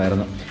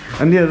 പൊട്ടിയിരിപ്പുണ്ടായിരുന്നു.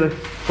 എന്ത് ചെയ്തത്?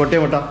 പൊട്ടിയ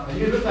മുട്ട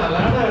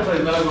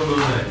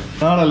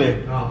ആണല്ലേ,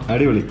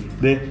 അടിപൊളി.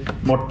 ഇതേ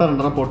മുട്ട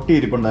 2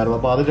 പൊട്ടിയിരിപ്പുണ്ടായിരുന്നു.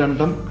 അപ്പോൾ അത്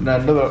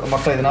 2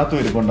 മുട്ട ഇതിനകത്തും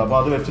ഇരിപ്പുണ്ട്. അപ്പോൾ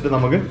അത് വെച്ചിട്ട്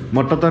നമുക്ക്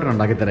മുട്ടത്തോരൻ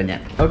ഉണ്ടാക്കി തരാം ഞാൻ.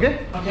 ഓക്കെ?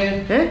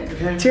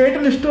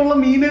 ചേട്ടന് ഇഷ്ടമുള്ള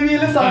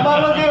മീനവിയല്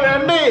സംഭവങ്ങളൊക്കെ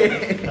വേണ്ടേ?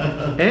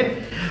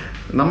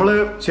 നമ്മള്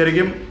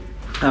ശരിക്കും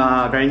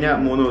കഴിഞ്ഞ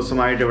 3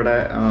 ദിവസമായിട്ട് ഇവിടെ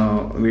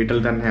വീട്ടിൽ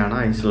തന്നെയാണ്.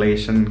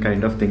 ഐസൊലേഷൻ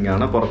കൈൻഡ് ഓഫ് തിങ്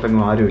ആണ്.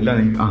 പുറത്തെങ്ങും ആരുമില്ല.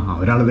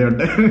 ഒരാളിതേ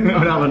ഉണ്ട്,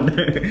 ഒരാളുണ്ട്.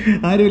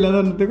 ആരുമില്ല,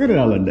 അതൊക്കെ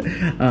ഒരാളുണ്ട്.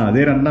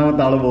 അതേ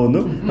 2ാമത്തെ ആള്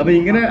പോകുന്നു. അപ്പൊ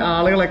ഇങ്ങനെ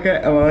ആളുകളൊക്കെ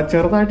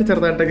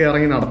ചെറുതായിട്ടൊക്കെ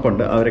ഇറങ്ങി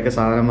നടപ്പുണ്ട്. അവരൊക്കെ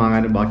സാധനം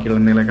വാങ്ങാനും ബാക്കിയുള്ള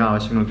എന്തെങ്കിലുമൊക്കെ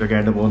ആവശ്യങ്ങൾക്കൊക്കെ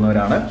ആയിട്ട്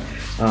പോകുന്നവരാണ്.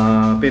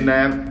 പിന്നെ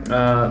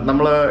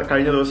നമ്മൾ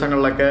കഴിഞ്ഞ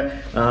ദിവസങ്ങളിലൊക്കെ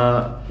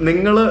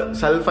നിങ്ങൾ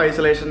സെൽഫ്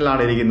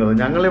ഐസൊലേഷനിലാണ് ഇരിക്കുന്നത്.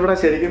 ഞങ്ങളിവിടെ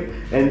ശരിക്കും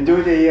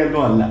എൻജോയ്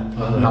ചെയ്യുകയൊന്നും അല്ല.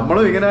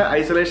 നമ്മളും ഇങ്ങനെ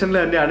ഐസൊലേഷനിൽ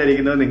തന്നെയാണ്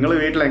ഇരിക്കുന്നത്. നിങ്ങൾ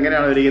വീട്ടിൽ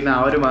എങ്ങനെയാണ് ഇരിക്കുന്നത് ആ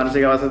ഒരു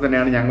മാനസികാവസ്ഥ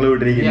തന്നെയാണ് ഞങ്ങൾ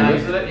ഇവിടെ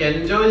ഇരിക്കുന്നത്.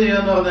 എൻജോയ്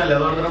ചെയ്യാന്ന് പറഞ്ഞാൽ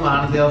അതുകൊണ്ട്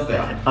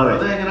മാനസികാവസ്ഥയാണ്.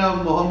 എങ്ങനെ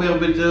മുഖം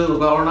പിറപ്പിച്ച്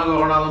കൊറോണ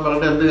എന്ന്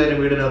പറഞ്ഞിട്ട് എന്ത് കാര്യം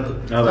വീടിനകത്ത്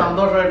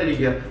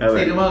സന്തോഷമായിട്ടിരിക്കുക,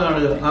 സിനിമ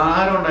കാണുക,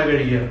 ആഹാരം ഉണ്ടാക്കി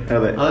കഴിക്കുക.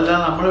 അതല്ല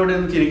നമ്മളിവിടെ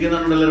നിന്ന്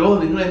ചിരിക്കുന്നുണ്ടല്ലോ,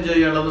 നിങ്ങൾ എൻജോയ്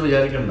ചെയ്യണമെന്ന്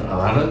വിചാരിക്കണ്ട.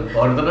 അതാണ്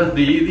ഓരോരുത്തരുടെ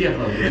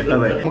രീതിയാണ്.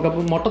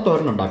 നമുക്കപ്പോൾ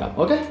മുട്ടത്തോരൻ ഉണ്ടാക്കാം.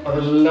 ഓക്കെ,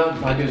 അതെല്ലാം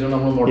മാറ്റി വെച്ചോണ്ട്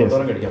നമ്മൾ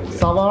മുട്ടത്തോരൻ കഴിക്കാം.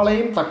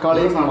 സവാളയും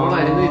തക്കാളിയും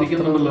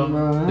അരിഞ്ഞിരിക്കുന്നുണ്ടല്ലോ,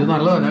 ഇത്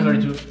നല്ലതാ, ഞാൻ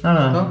കഴിച്ചു.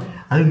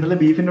 അത് ഇന്നലെ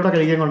ബീഫിൻ്റെ കൂടെ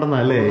കഴിക്കാൻ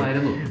കൊണ്ടുവന്നല്ലേ,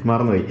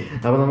 മറന്നുപോയി.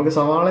 അപ്പൊ നമുക്ക്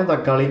സവാളയും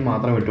തക്കാളിയും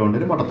മാത്രം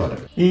ഇട്ടുകൊണ്ടൊരു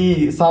മുട്ടത്തോരൻ. ഈ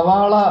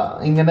സവാള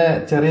ഇങ്ങനെ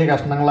ചെറിയ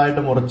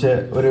കഷ്ണങ്ങളായിട്ട് മുറിച്ച്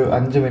ഒരു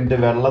 5 മിനിറ്റ്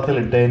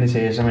വെള്ളത്തിലിട്ടതിന്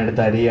ശേഷം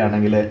എടുത്ത്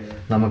അരിയാണെങ്കിൽ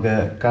നമുക്ക്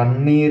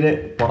കണ്ണീര്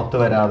പുറത്ത്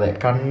വരാതെ,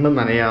 കണ്ണ്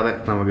നനയാതെ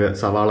നമുക്ക്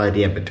സവാള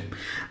അരിയാൻ പറ്റും.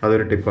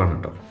 അതൊരു ടിപ്പാണ്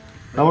കേട്ടോ.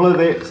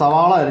 നമ്മളിത്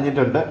സവാള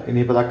അരിഞ്ഞിട്ടുണ്ട്.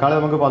 ഇനിയിപ്പോൾ തക്കാളി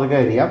നമുക്ക് പതുക്കെ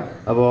അരിയാം.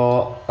 അപ്പോൾ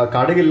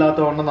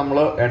കടുകില്ലാത്തതുകൊണ്ട് നമ്മൾ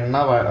എണ്ണ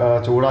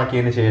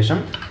ചൂടാക്കിയതിന് ശേഷം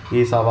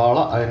ഈ സവാള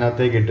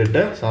അതിനകത്തേക്ക്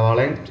ഇട്ടിട്ട്,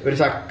 സവാളയും ഒരു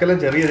ശക്കലം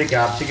ചെറിയൊരു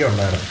ക്യാപ്സിക്കം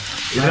ഉണ്ടായിരുന്നു.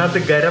 ഇതിനകത്ത്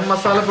ഗരം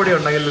മസാലപ്പൊടി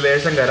ഉണ്ടെങ്കിൽ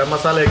ലേശം ഗരം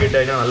മസാലയൊക്കെ ഇട്ട്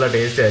കഴിഞ്ഞാൽ നല്ല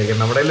ടേസ്റ്റ് ആയിരിക്കും.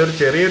 നമ്മുടെ കയ്യിൽ ഒരു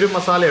ചെറിയൊരു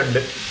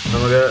മസാലയുണ്ട്,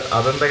 നമുക്ക്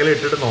അതെന്തെങ്കിലും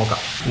ഇട്ടിട്ട്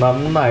നോക്കാം.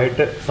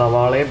 നന്നായിട്ട്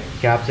സവാളയും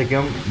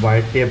ക്യാപ്സിക്കം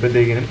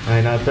വഴറ്റിയപ്പോഴത്തേക്കിനും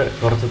അതിനകത്ത്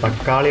കുറച്ച്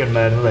തക്കാളി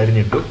ഉണ്ടായിരുന്നത്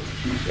അരിഞ്ഞിട്ടു.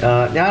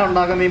 ഞാൻ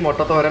ഉണ്ടാക്കുന്ന ഈ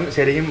മുട്ടത്തോരൻ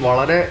ശരിക്കും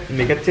വളരെ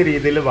മികച്ച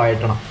രീതിയിൽ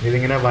വഴറ്റണം.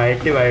 ഇതിങ്ങനെ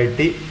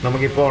വഴറ്റി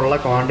നമുക്കിപ്പോൾ ഉള്ള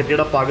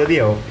ക്വാണ്ടിറ്റിയുടെ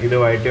പകുതിയാവും ഇത്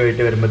വഴറ്റി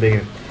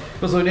വരുമ്പോഴത്തേക്കും.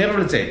 ഇപ്പൊ സുനീർ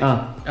വിളിച്ചേ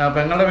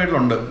പെങ്ങളുടെ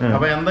വീട്ടിലുണ്ട്,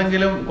 അപ്പൊ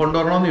എന്തെങ്കിലും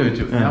കൊണ്ടുവരണോന്ന്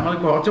ചോദിച്ചു. നമ്മൾ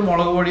കുറച്ച്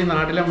മുളക് പൊടി,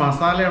 നാട്ടിലെ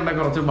മസാല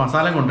ഉണ്ടെങ്കിൽ കുറച്ച്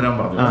മസാല കൊണ്ടുവരാൻ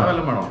പറഞ്ഞു.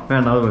 അതെല്ലാം വേണോ?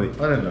 വേണ്ട, അത്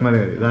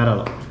മതി,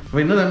 ധാരാളം. അപ്പൊ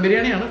ഇന്ന് ദം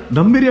ബിരിയാണിയാണ്.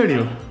 ദം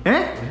ബിരിയാണിയോ?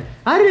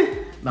 ആര്?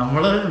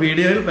 നമ്മള്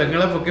വീഡിയോയിൽ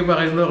പെങ്ങളെ പൊക്കി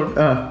പറയുന്നത്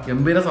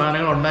ഗംഭീര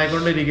സാധനങ്ങൾ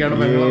ഉണ്ടായിക്കൊണ്ടിരിക്കുകയാണ്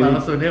പെങ്ങളെന്നാണ്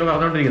സുനീർ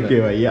പറഞ്ഞോണ്ടിരിക്കുന്നത്.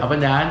 അപ്പൊ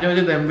ഞാൻ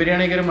ചോദിച്ചു ദം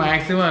ബിരിയാണിക്ക് ഒരു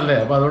മാക്സിമം അല്ലേ,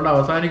 അപ്പൊ അതുകൊണ്ട്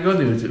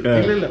അവസാനിക്കുമെന്ന് ചോദിച്ചു.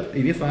 ഇല്ലല്ലോ,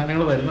 ഇനി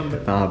സാധനങ്ങൾ വരുന്നുണ്ട്.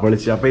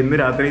 പൊളിച്ചു. അപ്പൊ ഇന്ന്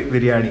രാത്രി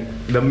ബിരിയാണി,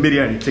 ദം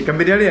ബിരിയാണി, ചിക്കൻ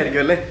ബിരിയാണി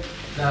ആയിരിക്കും അല്ലേ?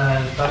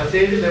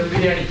 തലശ്ശേരി ദം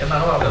ബിരിയാണി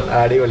എന്നാണ് പറഞ്ഞത്.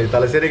 അടിപൊളി,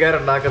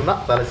 തലശ്ശേരിക്കാരുണ്ടാക്കുന്ന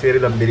തലശ്ശേരി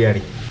ദം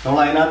ബിരിയാണി. നമ്മൾ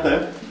അതിനകത്ത്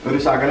ഒരു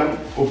ശകലം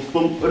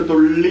ഉപ്പും ഒരു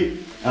തുള്ളി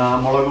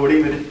മുളക്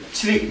പൊടിയും ഒരു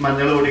ഇച്ചിരി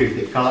മഞ്ഞൾ പൊടി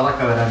ഇട്ട്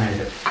കളറൊക്കെ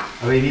വരാനായിട്ട്.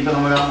 അപ്പോൾ ഇനിയിപ്പോൾ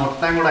നമുക്ക് ആ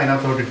മുട്ടയും കൂടെ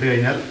അതിനകത്തോട്ട് ഇട്ട്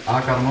കഴിഞ്ഞാൽ ആ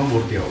കർമ്മം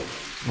പൂർത്തിയാവും.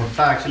 മുട്ട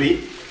ആക്ച്വലി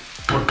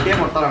പൊട്ടിയ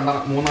മുട്ട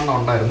 2-3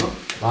 ഉണ്ടായിരുന്നു,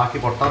 ബാക്കി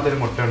പൊട്ടാത്തൊരു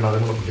മുട്ട ഉണ്ട്,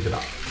 അതും കൂടെ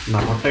പൊട്ടിച്ചിടാം.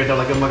 മുട്ട ഇട്ട്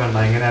ഇളക്കുമ്പോൾ കണ്ട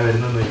എങ്ങനെയാണ്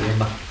വരുന്നതെന്ന്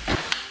ചെയ്യണ്ട.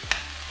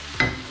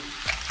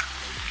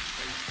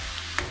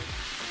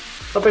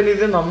 അപ്പോൾ ഇനി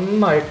ഇത്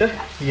നന്നായിട്ട്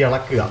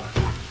ഇളക്കുക.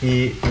 ഈ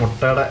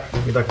മുട്ടയുടെ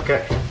ഇതൊക്കെ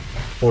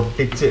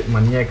പൊട്ടിച്ച്,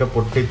 മഞ്ഞയൊക്കെ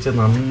പൊട്ടിച്ച്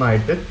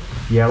നന്നായിട്ട്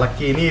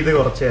ഇളക്കി. ഇനി ഇത്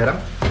കുറച്ച് നേരം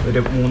ഒരു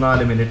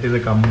 3-4 മിനിറ്റ് ഇത്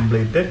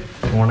കംപ്ലീറ്റ്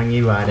ഉണങ്ങി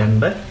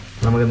വരണ്ട്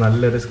നമുക്ക്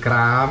നല്ലൊരു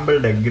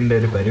സ്ക്രാമ്പിൾഡ് എഗ്ഗിൻ്റെ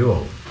ഒരു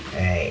പരുവാവും.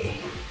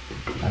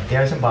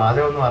 അത്യാവശ്യം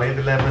പാചകമൊന്നും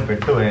അറിയത്തില്ലായിരുന്നു,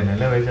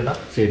 പെട്ടുപോയെന്നല്ലേ വൈച്ചേട്ടാ?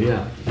 ശരിയാ,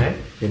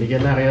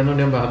 എനിക്കെല്ലാം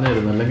അറിയാവുന്നതുകൊണ്ട് ഞാൻ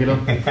പറഞ്ഞായിരുന്നു, അല്ലെങ്കിലും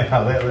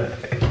അതെ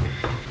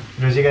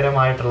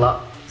രുചികരമായിട്ടുള്ള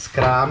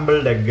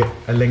സ്ക്രാമ്പിൾഡ് എഗ്ഗ്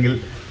അല്ലെങ്കിൽ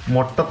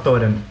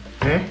മുട്ടത്തോരൻ,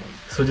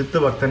 സുജിത്ത്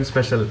ഭക്തൻ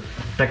സ്പെഷ്യൽ,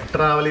 ടെക്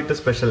ട്രാവലിറ്റ്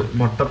സ്പെഷ്യൽ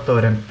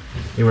മുട്ടത്തോരൻ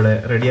ഇവിടെ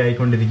റെഡി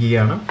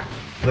ആയിക്കൊണ്ടിരിക്കുകയാണ്.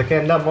 ഇതൊക്കെ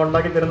എൻ്റെ അമ്മ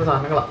ഉണ്ടാക്കി തരുന്ന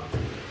സാധനങ്ങളാണ്.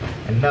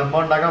 എൻ്റെ അമ്മ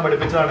ഉണ്ടാക്കാൻ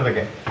പഠിപ്പിച്ചതാണ്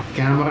ഇതൊക്കെ.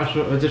 ക്യാമറ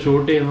വെച്ച്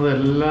ഷൂട്ട് ചെയ്യുന്നത്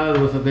എല്ലാ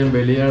ദിവസത്തെയും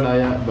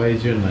ബലിയാടായ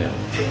ബൈജുണ്ടായ.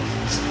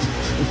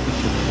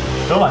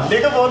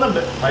 വണ്ടിയൊക്കെ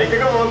പോകുന്നുണ്ട്,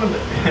 ബൈക്കൊക്കെ പോകുന്നുണ്ട്.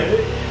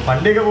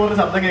 വണ്ടിയൊക്കെ പോകുന്ന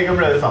ശബ്ദം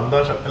കേൾക്കുമ്പോഴാണ് ഒരു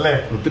സന്തോഷം അല്ലേ?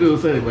 ഒത്തിരി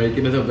ദിവസമായി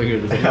ബൈക്കിന്റെ ശബ്ദം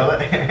കേട്ടിട്ട്. അതെ,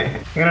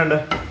 എങ്ങനെയുണ്ട്?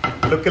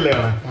 ലുക്കില്ലേ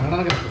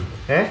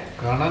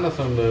കാണാൻ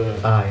രസമുണ്ട്.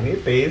 ഇനി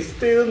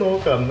ടേസ്റ്റ് ചെയ്ത്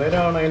നോക്കാം,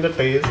 അന്നേരമാണ് അതിന്റെ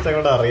ടേസ്റ്റ്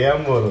അങ്ങോട്ട് അറിയാൻ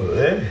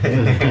പോകുന്നത്.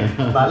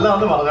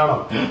 നല്ലതാണെന്ന്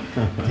പറഞ്ഞോണം,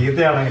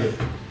 ചീത്തയാണെങ്കിൽ.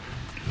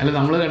 അല്ല,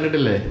 നമ്മള്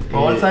കണ്ടിട്ടില്ലേ,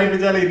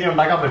 പ്രോത്സാഹിപ്പിച്ചാലേ ഇനി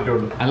ഉണ്ടാക്കാൻ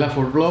പറ്റുള്ളൂ. അല്ല,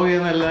 ഫുഡ് ബ്ലോഗ്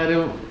ചെയ്യുന്ന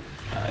എല്ലാരും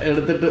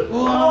എടുത്തിട്ട്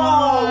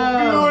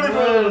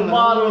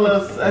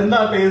എന്താ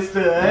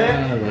ടേസ്റ്റ്,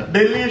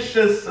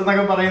 ഡെലീഷ്യസ്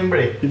എന്നൊക്കെ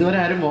പറയുമ്പോഴേ ഇതുവരെ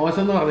ആരും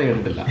മോശം എന്ന് പറഞ്ഞു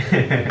കേട്ടിട്ടില്ല.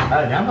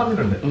 ഞാൻ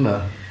പറഞ്ഞിട്ടുണ്ട്,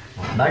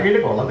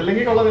 ഉണ്ടാക്കിയിട്ട്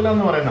കൊള്ളത്തില്ലെങ്കിൽ കൊള്ളത്തില്ല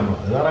എന്ന് പറയാം നമ്മൾ,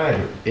 അത് വേറെ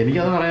കാര്യം.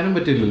 എനിക്കത് പറയാനും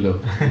പറ്റില്ലല്ലോ,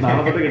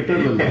 നാളെ തൊട്ട്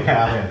കിട്ടില്ലല്ലോ.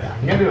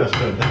 അങ്ങനെ ഒരു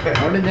പ്രശ്നമുണ്ട്.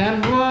 അതുകൊണ്ട് ഞാൻ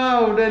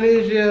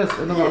ഡെലീഷ്യസ്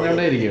എന്ന്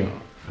പറഞ്ഞോണ്ടേ ഇരിക്കും.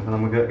 അപ്പൊ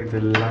നമുക്ക്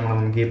ഇതെല്ലാം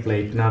നമുക്ക് ഈ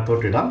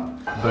പ്ലേറ്റിനകത്തോട്ട് ഇടാം.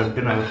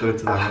 ബ്രെഡിനകത്ത്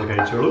വെച്ച് നമ്മൾ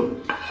കഴിച്ചോളൂ.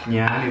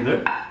 ഞാനിത്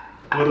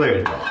വെറുതെ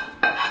കഴിച്ചോളാം.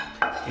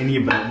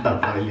 എനിക്ക് ബ്രെഡ്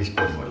അത്ര വലിയ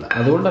ഇഷ്ടമൊന്നുമില്ല.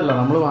 അതുകൊണ്ടല്ല,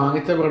 നമ്മൾ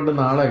വാങ്ങിച്ച ബ്രെഡ്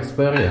നാളെ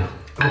എക്സ്പയർ ചെയ്യാം,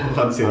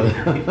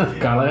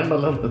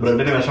 കളയണ്ടല്ലോ,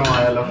 ബ്രെഡിന്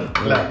വിഷമമായാലോ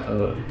അല്ല.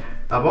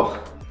 അപ്പൊ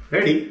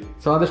റെഡി,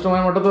 സ്വാദിഷ്ടമായ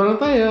മുട്ടത്തോരൻ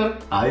തയ്യാർ.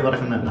 ആയി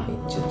പറയുന്നല്ല.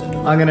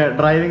 അങ്ങനെ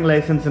ഡ്രൈവിംഗ്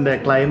ലൈസൻസിന്റെ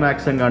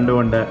ക്ലൈമാക്സും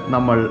കണ്ടുകൊണ്ട്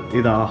നമ്മൾ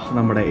ഇതാ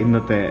നമ്മുടെ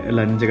ഇന്നത്തെ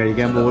ലഞ്ച്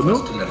കഴിക്കാൻ പോകുന്നു.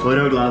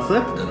 ഓരോ ഗ്ലാസ്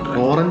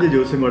ഓറഞ്ച്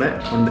ജ്യൂസും കൂടെ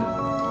ഉണ്ട്.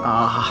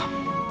 ആഹാ,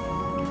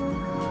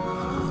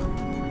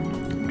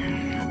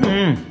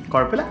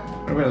 കുഴപ്പമില്ല,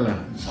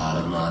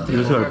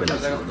 ജ്യൂസ് കുഴപ്പമില്ല.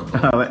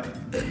 അതെ,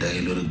 എന്റെ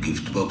കയ്യിലൊരു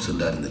ഗിഫ്റ്റ് ബോക്സ്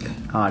ഉണ്ടായിരുന്നില്ലേ,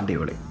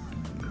 അടിപൊളി.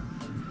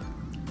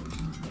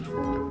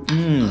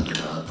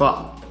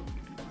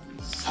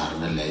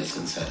 സാറിന്റെ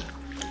ലൈസൻസ് ആയിരുന്നു.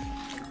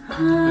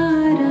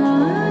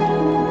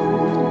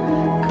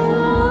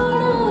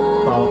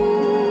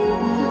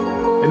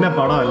 പിന്നെ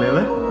പടമല്ലേ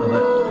അത്?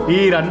 ഈ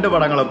 2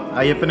 പടങ്ങളും,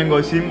 അയ്യപ്പനും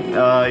കോശിയും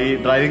ഈ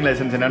ഡ്രൈവിംഗ്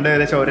ലൈസൻസും, 2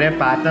 ഏകദേശം ഒരേ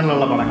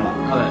പാറ്റേണിലുള്ള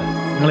പടങ്ങളാണ്. അതെ,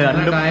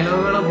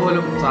 ഡയലോഗുകൾ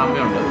പോലും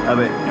സാമ്യമുണ്ട്.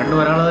 അതെ, 2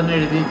 ഒരാൾ തന്നെ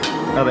എഴുതി.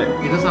 അതെ,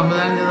 ഇത്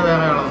സംവിധാനം ചെയ്ത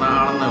വേറെ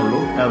ആളെന്നേ ഉള്ളൂ.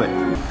 അതെ,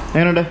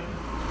 എങ്ങനെയുണ്ട്?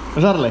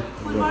 ഉഷാറല്ലേ?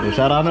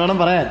 ഉഷാറാന്ന് വേണം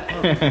പറയാൻ.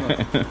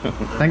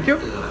 Thank you.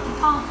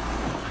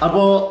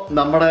 അപ്പോ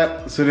നമ്മുടെ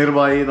സുനീർ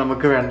ഭായി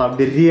നമുക്ക് വേണ്ട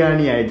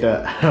ബിരിയാണി ആയിട്ട്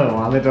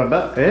വന്നിട്ടുണ്ട്.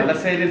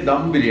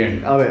 ദം ബിരിയാണി.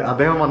 അതെ,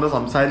 അദ്ദേഹം വന്ന്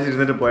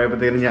സംസാരിച്ചിരുന്നിട്ട്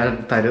പോയപ്പോഴത്തേക്കും ഞാൻ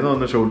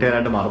തരുന്ന ഷൂട്ട്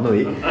ചെയ്യാനായിട്ട്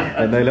മറന്നുപോയി.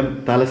 എന്തായാലും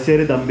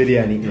Thalassery dum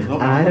biryani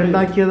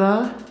ആരുണ്ടാക്കിയതാ?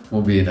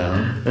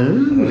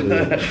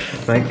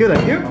 Thank you,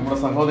 thank you. നമ്മുടെ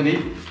സഹോദരി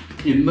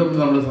ഇന്നും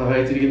നമ്മൾ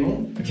സഹായിച്ചിരിക്കുന്നു.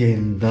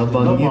 എന്താ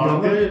ഭംഗി!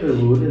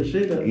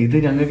 ഇത്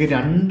ഞങ്ങൾക്ക്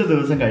 2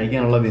 ദിവസം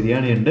കഴിക്കാനുള്ള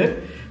ബിരിയാണി ഉണ്ട്.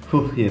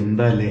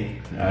 എന്താല്ലേ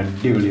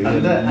അടിപൊളി.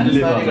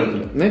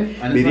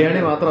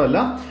 ബിരിയാണി മാത്രമല്ല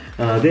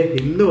അതെ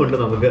ഇന്നുകൊണ്ട്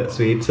നമുക്ക്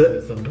സ്വീറ്റ്സ്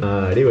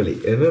അടിപൊളി.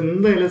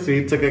 എന്തായാലും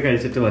സ്വീറ്റ്സ് ഒക്കെ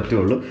കഴിച്ചിട്ട്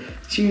പറ്റുള്ളൂ.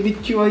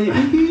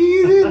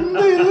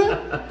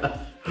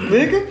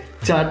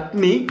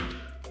 ചട്നി,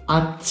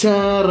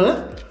 അച്ചാറ്,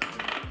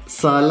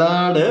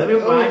 സലാഡ്,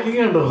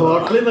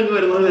 ഹോട്ടലിൽ നിന്നൊക്കെ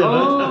വരുന്നത്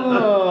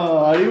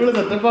അടിപൊളി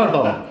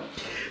സെറ്റപ്പാട്ടോ.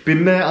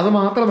 പിന്നെ അത്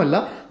മാത്രമല്ല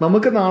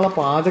നമുക്ക് നാളെ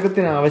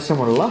പാചകത്തിന്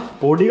ആവശ്യമുള്ള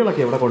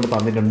പൊടികളൊക്കെ ഇവിടെ കൊണ്ട്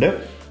തന്നിട്ടുണ്ട്.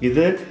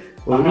 ഇത്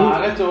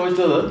ആകെ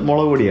ചോദിച്ചത്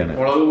മുളക് പൊടിയാണ്.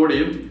 മുളക്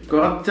പൊടിയും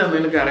കുറച്ച്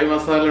എന്തെങ്കിലും കറി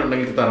മസാല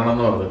ഉണ്ടെങ്കിൽ തരണം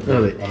എന്ന് പറഞ്ഞു.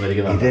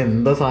 ഇത്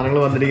എന്താ സാധനങ്ങൾ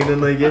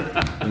വന്നിരിക്കുന്നത്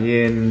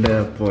എന്റെ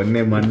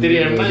പൊന്നെ മന്തിരി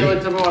എണ്ണ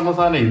ചോദിച്ചപ്പോ വന്ന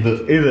സാധനം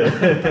ഇത്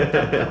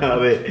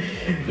അതെ.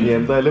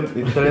 എന്തായാലും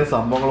ഇത്രയും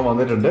സംഭവങ്ങൾ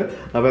വന്നിട്ടുണ്ട്.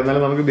 അപ്പൊ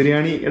എന്നാലും നമുക്ക്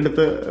ബിരിയാണി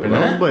എടുത്ത്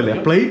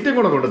പ്ലേറ്റും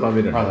കൂടെ കൊണ്ട്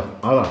തന്നിട്ടുണ്ട്.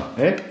 അതാണ്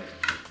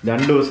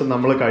 2 ദിവസം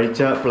നമ്മൾ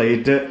കഴിച്ച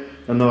പ്ലേറ്റ്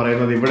എന്ന്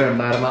പറയുന്നത് ഇവിടെ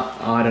ഉണ്ടായിരുന്ന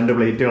ആ 2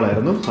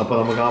 പ്ലേറ്റുകളായിരുന്നു. അപ്പൊ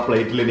നമുക്ക് ആ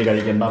പ്ലേറ്റിൽ ഇനി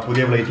കഴിക്കണ്ട,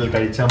 പുതിയ പ്ലേറ്റിൽ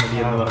കഴിച്ചാൽ മതി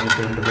എന്ന്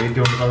പറഞ്ഞിട്ട് 2 പ്ലേറ്റ്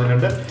കൊണ്ട്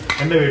തന്നിട്ടുണ്ട്.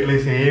 എന്റെ വീട്ടിൽ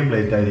സെയിം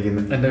പ്ലേറ്റ്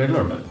ആയിരിക്കുന്നു. എന്റെ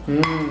വീട്ടിലുണ്ട്.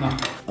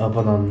 അപ്പൊ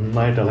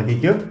നന്നായിട്ട്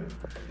ഇളക്കിക്കും.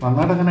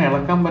 നന്നായിട്ട് അങ്ങനെ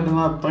ഇളക്കാൻ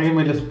പറ്റുന്ന അത്രയും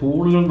വലിയ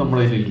സ്പൂണുകൾ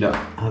നമ്മുടെ കയ്യിലില്ല.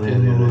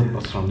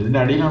 പ്രശ്നം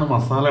ഇതിന്റെ അടിയിലാണ്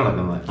മസാല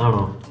കിടക്കുന്നത്.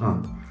 ആണോ?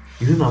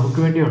 ഇത് നമുക്ക്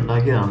വേണ്ടി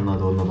ഉണ്ടാക്കിയതാണെന്നാ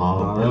തോന്നുന്നു.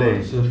 പാവം അല്ലേ?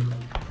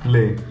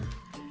 അല്ലേ?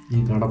 ഈ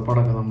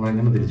കടപ്പാടൊക്കെ നമ്മൾ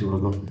എങ്ങനെ തിരിച്ചു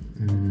കൊടുക്കും?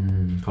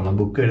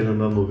 ബുക്ക്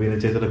എഴുതുമ്പോ മുബീന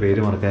ചേച്ചിയുടെ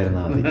പേര്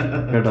മറക്കായിരുന്നാ മതി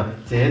കേട്ടോ.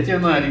 ചേച്ചി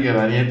ഒന്നും ആയിരിക്കും,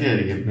 അനിയത്തി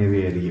ആയിരിക്കും. മേബി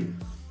ആയിരിക്കും.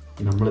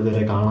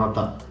 നമ്മളിതുവരെ കാണാത്ത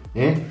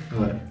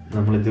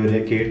നമ്മളിതുവരെ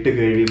കേട്ട്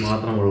കേൾവി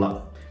മാത്രമുള്ള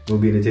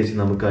മുബീന ചേച്ചി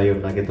നമുക്കായി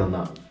ഉണ്ടാക്കി തന്ന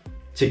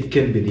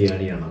ചിക്കൻ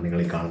ബിരിയാണിയാണ്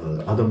നിങ്ങൾ ഈ കാണുന്നത്.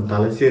 അതും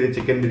Thalassery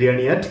chicken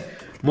biryani at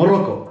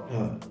Morocco.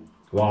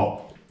 Wow.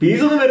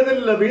 Piece ഒന്നും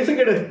വരുന്നില്ലല്ലോ. പീസ്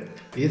കേട്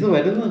പീസ്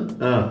വരുന്നു.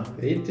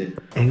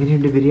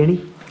 എങ്ങനെയുണ്ട് ബിരിയാണി?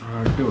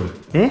 അടിപൊളി.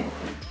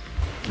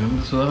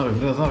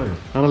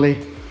 ആണല്ലേ?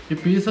 ഈ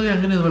പീസൊക്കെ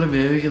എങ്ങനെ ഇതുപോലെ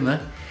വേവിക്കുന്നത്?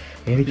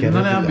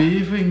 ഇന്നലെ ആ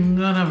ബീഫ്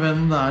ഇങ്ങനെ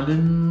വെന്ത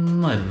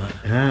അലിന്നായിരുന്നു.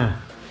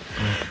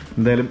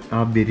 എന്തായാലും ആ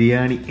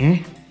ബിരിയാണി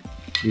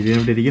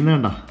ബിരിയാണി ഇരിക്കുന്ന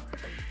കണ്ട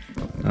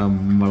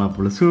നമ്മളെ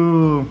പുളിസു.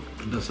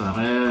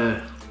 സാറേ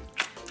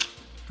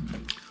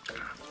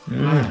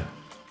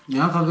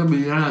ഞാൻ സത്യം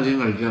ബിരിയാണി അധികം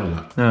കഴിക്കാറില്ല.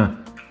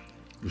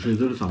 പക്ഷെ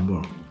ഇതൊരു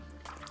സംഭവമാണ്.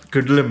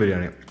 കിടിലൻ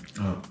ബിരിയാണി.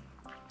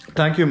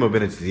 താങ്ക് യു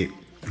മൊബൈൽ ചേച്ചി.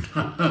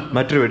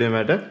 മറ്റൊരു വീഡിയോ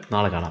ആയിട്ട്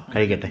നാളെ കാണാം.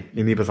 കഴിക്കട്ടെ.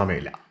 ഇനിയിപ്പോൾ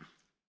സമയമില്ല.